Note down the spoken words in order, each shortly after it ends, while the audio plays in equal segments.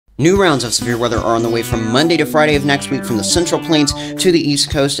New rounds of severe weather are on the way from Monday to Friday of next week from the Central Plains to the East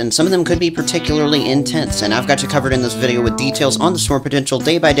Coast, and some of them could be particularly intense. And I've got you covered in this video with details on the storm potential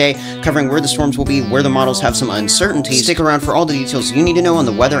day by day, covering where the storms will be, where the models have some uncertainties. Stick around for all the details you need to know on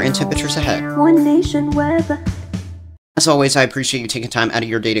the weather and temperatures ahead. One Nation Weather. As always, I appreciate you taking time out of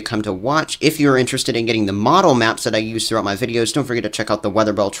your day to come to watch. If you're interested in getting the model maps that I use throughout my videos, don't forget to check out the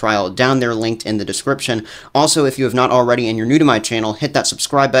WeatherBell trial down there linked in the description. Also, if you have not already and you're new to my channel, hit that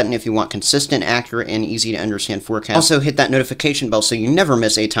subscribe button if you want consistent, accurate, and easy to understand forecasts. Also, hit that notification bell so you never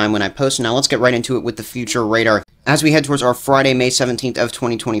miss a time when I post. Now let's get right into it with the future radar. As we head towards our Friday, May 17th of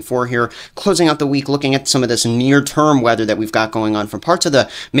 2024 here, closing out the week, looking at some of this near-term weather that we've got going on from parts of the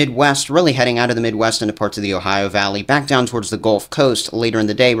Midwest, really heading out of the Midwest into parts of the Ohio Valley, back down towards the Gulf Coast later in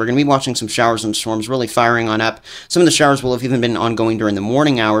the day. We're going to be watching some showers and storms really firing on up. Some of the showers will have even been ongoing during the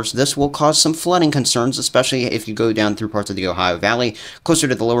morning hours. This will cause some flooding concerns, especially if you go down through parts of the Ohio Valley. Closer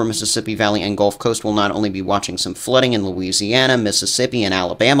to the lower Mississippi Valley and Gulf Coast, we'll not only be watching some flooding in Louisiana, Mississippi, and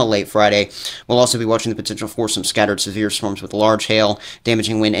Alabama late Friday, we'll also be watching the potential for some scattered severe storms with large hail,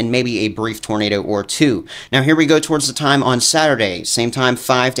 damaging wind, and maybe a brief tornado or two. Now here we go towards the time on Saturday, same time,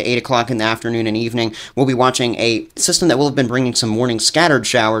 5 to 8 o'clock in the afternoon and evening. We'll be watching a system that will have been bringing some morning scattered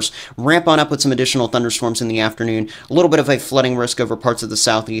showers, ramp on up with some additional thunderstorms in the afternoon, a little bit of a flooding risk over parts of the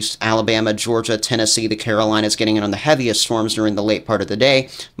southeast, Alabama, Georgia, Tennessee, the Carolinas getting in on the heaviest storms during the late part of the day.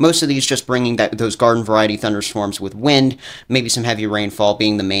 Most of these just bringing those garden variety thunderstorms with wind, maybe some heavy rainfall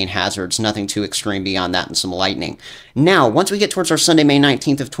being the main hazards, nothing too extreme beyond that, and some lightning. Now, once we get towards our Sunday, May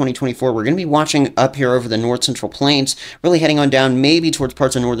 19th of 2024, we're going to be watching up here over the north central plains, really heading on down maybe towards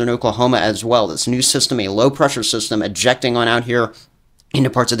parts of northern Oklahoma as well. This new system, a low pressure system, ejecting on out here into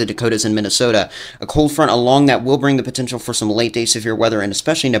parts of the Dakotas and Minnesota. A cold front along that will bring the potential for some late-day severe weather, and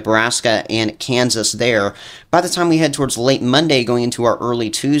especially Nebraska and Kansas there. By the time we head towards late Monday going into our early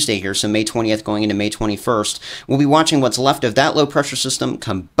Tuesday here, so May 20th going into May 21st, we'll be watching what's left of that low-pressure system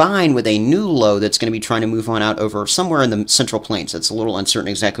combined with a new low that's going to be trying to move on out over somewhere in the Central Plains. It's a little uncertain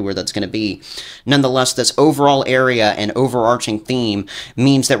exactly where that's going to be. Nonetheless, this overall area and overarching theme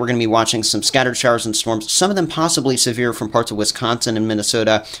means that we're going to be watching some scattered showers and storms, some of them possibly severe from parts of Wisconsin and Minnesota,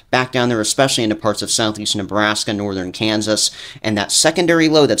 back down there, especially into parts of southeast Nebraska, northern Kansas, and that secondary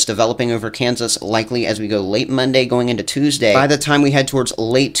low that's developing over Kansas likely as we go late Monday going into Tuesday. By the time we head towards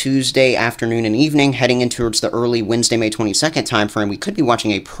late Tuesday afternoon and evening, heading in towards the early Wednesday, May 22nd time frame, we could be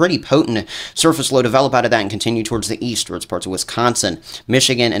watching a pretty potent surface low develop out of that and continue towards the east, towards parts of Wisconsin,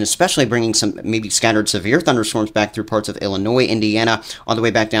 Michigan, and especially bringing some maybe scattered severe thunderstorms back through parts of Illinois, Indiana, all the way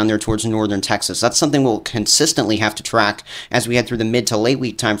back down there towards northern Texas. That's something we'll consistently have to track as we head through the mid to late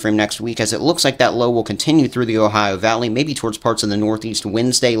week time frame next week, as it looks like that low will continue through the Ohio Valley, maybe towards parts of the Northeast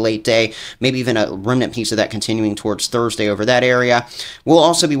Wednesday late day, maybe even a remnant piece of that continuing towards Thursday over that area. We'll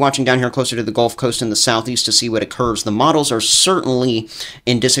also be watching down here closer to the Gulf Coast in the southeast to see what occurs. The models are certainly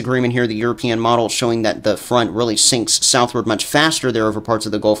in disagreement here. The European model showing that the front really sinks southward much faster there over parts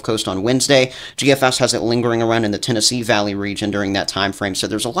of the Gulf Coast on Wednesday. GFS has it lingering around in the Tennessee Valley region during that time frame, so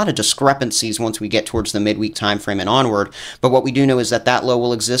there's a lot of discrepancies once we get towards the midweek time frame and onward. But what we do know is that low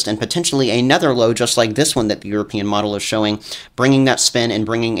will exist, and potentially another low just like this one that the European model is showing, bringing that spin and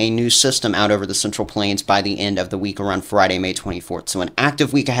bringing a new system out over the Central Plains by the end of the week around Friday, May 24th. So an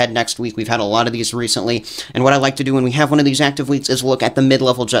active week ahead next week. We've had a lot of these recently, and what I like to do when we have one of these active weeks is look at the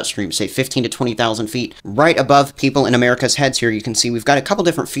mid-level jet stream, say 15 to 20,000 feet, right above people in America's heads here. You can see we've got a couple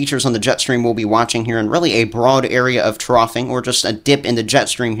different features on the jet stream we'll be watching here, and really a broad area of troughing or just a dip in the jet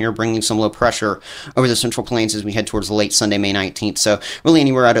stream here, bringing some low pressure over the Central Plains as we head towards late Sunday, May 19th. So really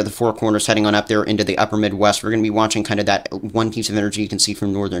anywhere out of the Four Corners heading on up there into the upper Midwest. We're going to be watching kind of that one piece of energy you can see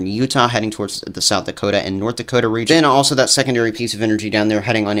from northern Utah heading towards the South Dakota and North Dakota region. Then also that secondary piece of energy down there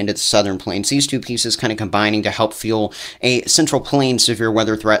heading on into the southern plains. These two pieces kind of combining to help fuel a Central Plains severe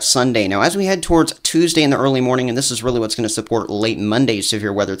weather threat Sunday. Now as we head towards Tuesday in the early morning, and this is really what's going to support late Monday's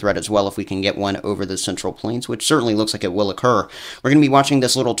severe weather threat as well if we can get one over the Central Plains, which certainly looks like it will occur. We're going to be watching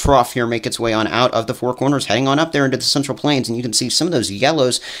this little trough here make its way on out of the Four Corners heading on up there into the Central Plains, and you can see some of those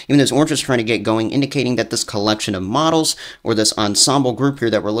yellows, even those oranges trying to get going, indicating that this collection of models, or this ensemble group here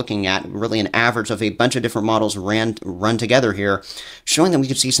that we're looking at, really an average of a bunch of different models run together here, showing that we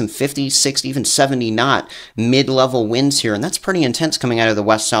could see some 50, 60, even 70 knot mid-level winds here, and that's pretty intense coming out of the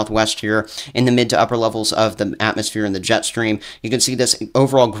west-southwest here in the mid to upper levels of the atmosphere and the jet stream. You can see this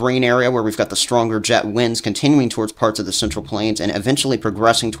overall green area where we've got the stronger jet winds continuing towards parts of the Central Plains and eventually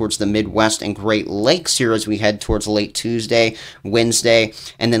progressing towards the Midwest and Great Lakes here as we head towards late Tuesday, Wednesday,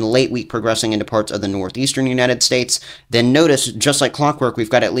 and then late week progressing into parts of the northeastern United States. Then notice, just like clockwork, we've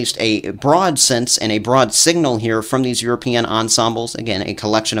got at least a broad sense and a broad signal here from these European ensembles. Again, a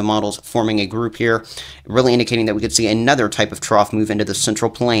collection of models forming a group here, really indicating that we could see another type of trough move into the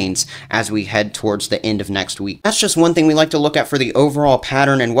central plains as we head towards the end of next week. That's just one thing we like to look at for the overall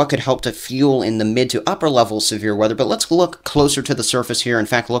pattern and what could help to fuel in the mid to upper level severe weather. But let's look closer to the surface here. In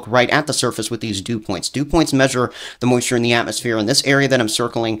fact, look right at the surface with these dew points. Dew points measure the moisture in the atmosphere. In this area that I'm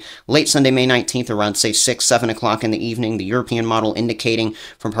circling, late Sunday, May 19th, around say 6, 7 o'clock in the evening, the European model indicating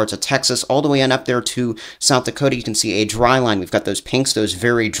from parts of Texas all the way on up there to South Dakota, you can see a dry line. We've got those pinks, those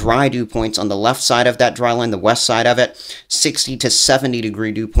very dry dew points on the left side of that dry line, the west side of it, 60 to 70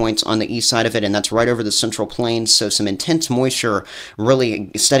 degree dew points on the east side of it, and that's right over the central plains. So some intense moisture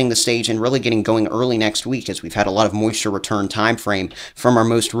really setting the stage and really getting going early next week, as we've had a lot of moisture return time frame from our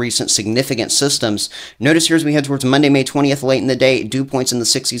most recent significant systems. Notice here as we head towards Monday, May 20th, late in the day, dew points in the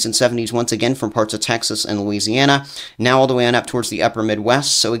 60s and 70s once again from parts of Texas and Louisiana, now all the way on up towards the upper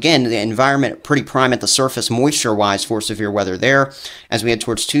Midwest. So again, the environment pretty prime at the surface moisture-wise for severe weather there. As we head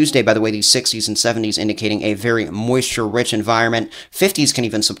towards Tuesday, by the way, these 60s and 70s indicating a very moisture-rich environment. 50s can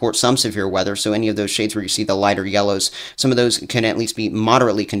even support some severe weather, so any of those shades where you see the lighter yellows, some of those can at least be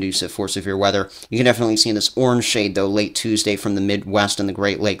moderately conducive for severe weather. You can definitely see in this orange shade, though, late Tuesday from the Midwest and the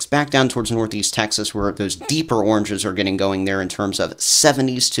Great Lakes back down towards northeast Texas, where those deeper oranges are getting going there in terms of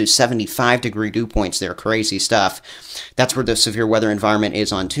 70s to 75 degree dew points there. Crazy stuff. That's where the severe weather environment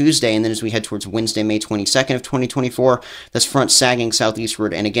is on Tuesday. And then as we head towards Wednesday, May 22nd of 2024, this front sagging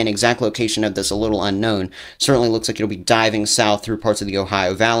southeastward, and again, exact location of this a little unknown. Certainly looks like it'll be diving south through parts of the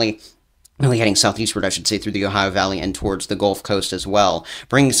Ohio Valley. Really heading southeastward, I should say, through the Ohio Valley and towards the Gulf Coast as well,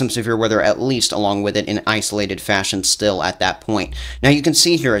 bringing some severe weather at least along with it in isolated fashion still at that point. Now you can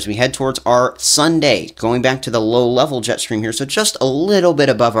see here as we head towards our Sunday, going back to the low-level jet stream here, so just a little bit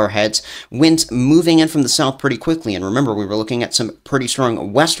above our heads, winds moving in from the south pretty quickly. And remember, we were looking at some pretty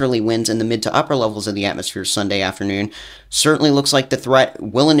strong westerly winds in the mid to upper levels of the atmosphere Sunday afternoon. Certainly looks like the threat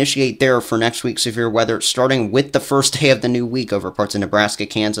will initiate there for next week's severe weather, starting with the first day of the new week over parts of Nebraska,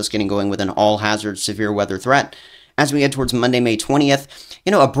 Kansas, getting going with an all-hazard severe weather threat. As we head towards Monday, May 20th,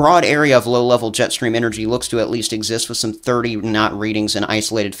 a broad area of low-level jet stream energy looks to at least exist with some 30-knot readings in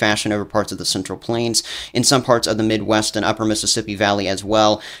isolated fashion over parts of the Central Plains, in some parts of the Midwest and upper Mississippi Valley as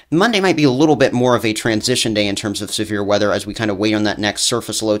well. Monday might be a little bit more of a transition day in terms of severe weather as we kind of wait on that next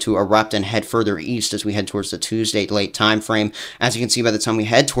surface low to erupt and head further east as we head towards the Tuesday late time frame. As you can see, by the time we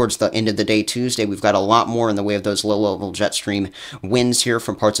head towards the end of the day Tuesday, we've got a lot more in the way of those low-level jet stream winds here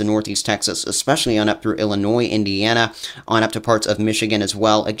from parts of northeast Texas, especially on up through Illinois, Indiana, on up to parts of Michigan as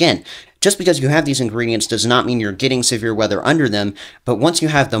well. Again, just because you have these ingredients does not mean you're getting severe weather under them, but once you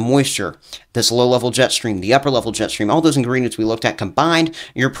have the moisture, this low-level jet stream, the upper-level jet stream, all those ingredients we looked at combined,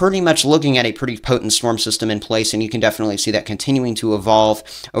 you're pretty much looking at a pretty potent storm system in place, and you can definitely see that continuing to evolve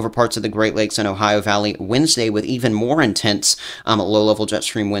over parts of the Great Lakes and Ohio Valley Wednesday with even more intense low-level jet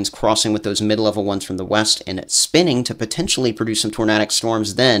stream winds crossing with those mid-level ones from the west and spinning to potentially produce some tornadic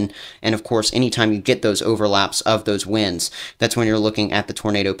storms then. And of course, anytime you get those overlaps of those winds, that's when you're looking at the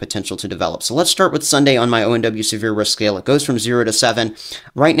tornado potential to develop. So let's start with Sunday on my ONW severe risk scale. It goes from 0 to 7.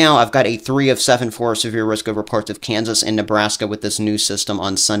 Right now, I've got a 3 of 7 for severe risk over parts of Kansas and Nebraska with this new system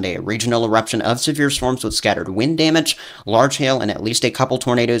on Sunday. A regional eruption of severe storms with scattered wind damage, large hail, and at least a couple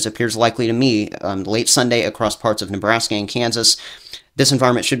tornadoes appears likely to me late Sunday across parts of Nebraska and Kansas. This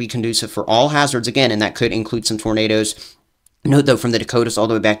environment should be conducive for all hazards again, and that could include some tornadoes. Note, though, from the Dakotas all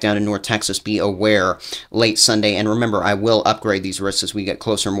the way back down to North Texas, be aware late Sunday. And remember, I will upgrade these risks as we get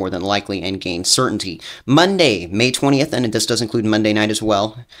closer more than likely and gain certainty. Monday, May 20th, and this does include Monday night as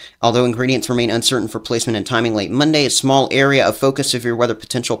well. Although ingredients remain uncertain for placement and timing late Monday, a small area of focused severe weather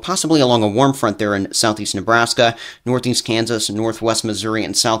potential, possibly along a warm front there in southeast Nebraska, northeast Kansas, northwest Missouri,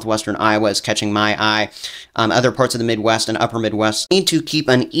 and southwestern Iowa is catching my eye. Other parts of the Midwest and upper Midwest need to keep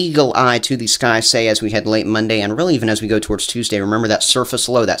an eagle eye to the sky, say, as we head late Monday, and really even as we go towards Tuesday. Remember that surface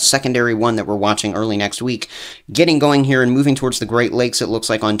low, that secondary one that we're watching early next week, getting going here and moving towards the Great Lakes, it looks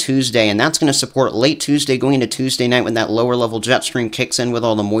like, on Tuesday, and that's going to support late Tuesday going into Tuesday night when that lower level jet stream kicks in with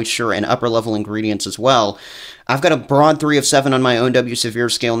all the moisture and upper level ingredients as well. I've got a broad 3 of 7 on my ONW severe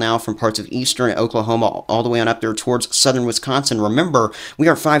scale now from parts of eastern Oklahoma all the way on up there towards southern Wisconsin. Remember, we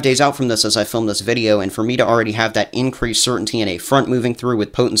are 5 days out from this as I film this video, and for me to already have that increased certainty and a front moving through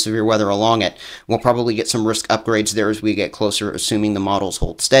with potent severe weather along it, we'll probably get some risk upgrades there as we get closer, assuming the models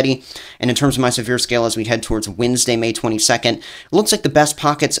hold steady. And in terms of my severe scale as we head towards Wednesday, May 22nd, it looks like the best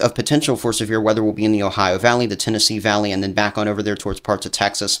pockets of potential for severe weather will be in the Ohio Valley, the Tennessee Valley, and then back on over there towards parts of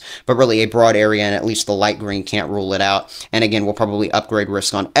Texas, but really a broad area and at least the light green camp can't rule it out. And again, we'll probably upgrade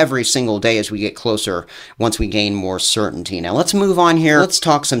risk on every single day as we get closer once we gain more certainty. Now let's move on here. Let's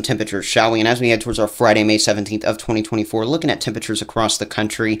talk some temperatures, shall we? And as we head towards our Friday, May 17th of 2024, looking at temperatures across the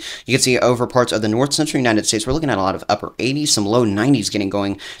country, you can see over parts of the north central United States, we're looking at a lot of upper 80s, some low 90s getting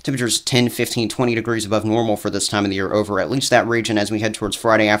going. Temperatures 10, 15, 20 degrees above normal for this time of the year over at least that region as we head towards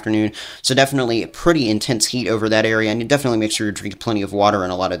Friday afternoon. So definitely pretty intense heat over that area, and you definitely make sure you drink plenty of water in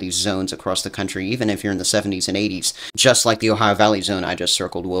a lot of these zones across the country, even if you're in the 70s and 80s, just like the Ohio Valley zone I just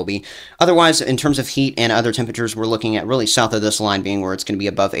circled will be. Otherwise, in terms of heat and other temperatures, we're looking at really south of this line being where it's going to be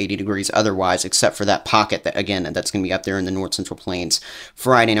above 80 degrees otherwise, except for that pocket that, again, that's going to be up there in the north central plains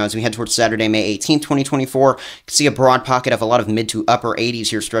Friday. Now, as we head towards Saturday, May 18th, 2024, you can see a broad pocket of a lot of mid to upper 80s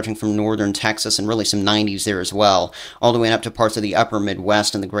here stretching from northern Texas and really some 90s there as well, all the way up to parts of the upper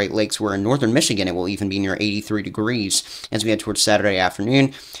Midwest and the Great Lakes, where in northern Michigan it will even be near 83 degrees as we head towards Saturday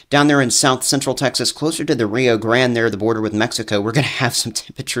afternoon. Down there in south central Texas, closer to the Rio Grande there, the border with Mexico, we're going to have some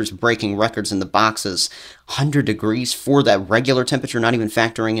temperatures breaking records in the boxes. 100 degrees for that regular temperature, not even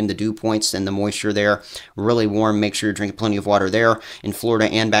factoring in the dew points and the moisture there. Really warm. Make sure you're drinking plenty of water there in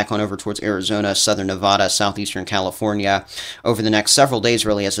Florida and back on over towards Arizona, southern Nevada, southeastern California over the next several days,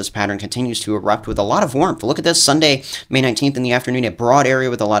 really, as this pattern continues to erupt with a lot of warmth. Look at this Sunday, May 19th in the afternoon, a broad area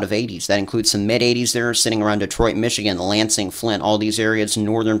with a lot of 80s. That includes some mid-80s there, sitting around Detroit, Michigan, Lansing, Flint, all these areas,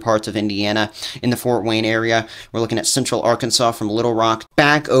 northern parts of Indiana, in the Fort Wayne area. We're looking at central Arkansas from Little Rock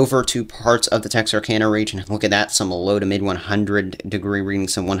back over to parts of the Texarkana region. Look at that, some low to mid 100 degree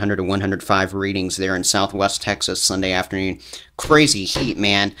readings, some 100 to 105 readings there in southwest Texas Sunday afternoon. Crazy heat,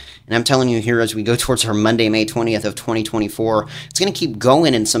 man. And I'm telling you here, as we go towards our Monday, May 20th of 2024, it's going to keep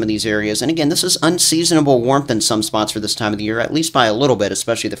going in some of these areas. And again, this is unseasonable warmth in some spots for this time of the year, at least by a little bit,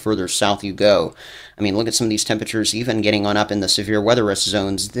 especially the further south you go. I mean, look at some of these temperatures, even getting on up in the severe weather risk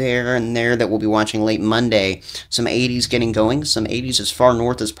zones there and there that we'll be watching late Monday. Some 80s getting going, some 80s as far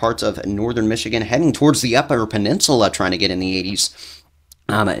north as parts of northern Michigan, heading towards the upper peninsula, trying to get in the 80s.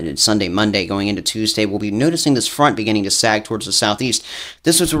 Sunday, Monday, going into Tuesday, we'll be noticing this front beginning to sag towards the southeast.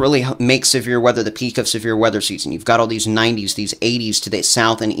 This is what really makes severe weather the peak of severe weather season. You've got all these 90s, these 80s to the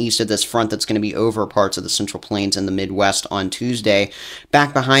south and east of this front that's going to be over parts of the central plains and the Midwest on Tuesday.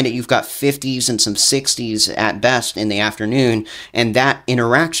 Back behind it, you've got 50s and some 60s at best in the afternoon, and that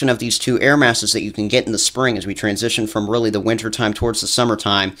interaction of these two air masses that you can get in the spring as we transition from really the wintertime towards the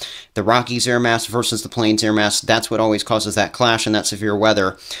summertime, the Rockies air mass versus the plains air mass, that's what always causes that clash and that severe weather.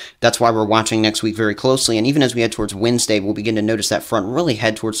 That's why we're watching next week very closely, and even as we head towards Wednesday, we'll begin to notice that front really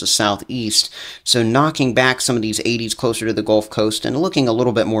head towards the southeast, so knocking back some of these 80s closer to the Gulf Coast and looking a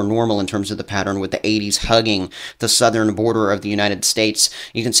little bit more normal in terms of the pattern with the 80s hugging the southern border of the United States.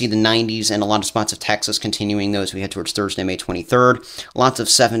 You can see the 90s and a lot of spots of Texas continuing those as we head towards Thursday, May 23rd. Lots of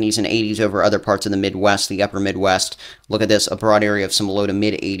 70s and 80s over other parts of the Midwest, the upper Midwest. Look at this, a broad area of some low to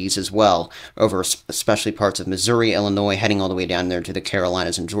mid 80s as well, over especially parts of Missouri, Illinois, heading all the way down there to the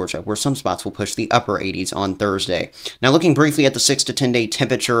Carolinas and Georgia, where some spots will push the upper 80s on Thursday. Now, looking briefly at the 6 to 10 day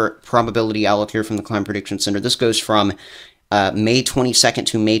temperature probability outlook here from the Climate Prediction Center, this goes from May 22nd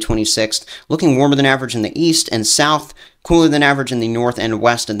to May 26th, looking warmer than average in the east and south, cooler than average in the north and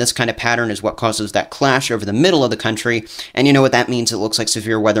west, and this kind of pattern is what causes that clash over the middle of the country, and you know what that means. It looks like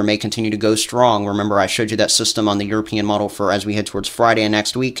severe weather may continue to go strong. Remember, I showed you that system on the European model for as we head towards Friday and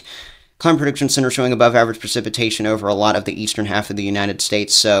next week. Climate Prediction Center showing above average precipitation over a lot of the eastern half of the United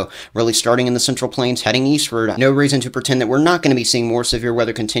States, so really starting in the central plains, heading eastward. No reason to pretend that we're not going to be seeing more severe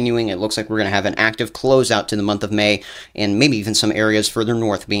weather continuing. It looks like we're going to have an active closeout to the month of May, and maybe even some areas further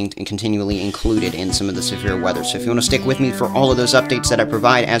north being continually included in some of the severe weather. So if you want to stick with me for all of those updates that I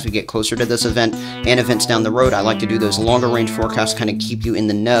provide as we get closer to this event and events down the road, I like to do those longer range forecasts, kind of keep you in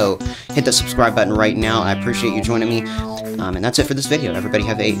the know. Hit the subscribe button right now. I appreciate you joining me. And that's it for this video. Everybody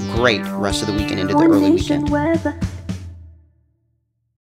have a great rest of the weekend into the early weekend.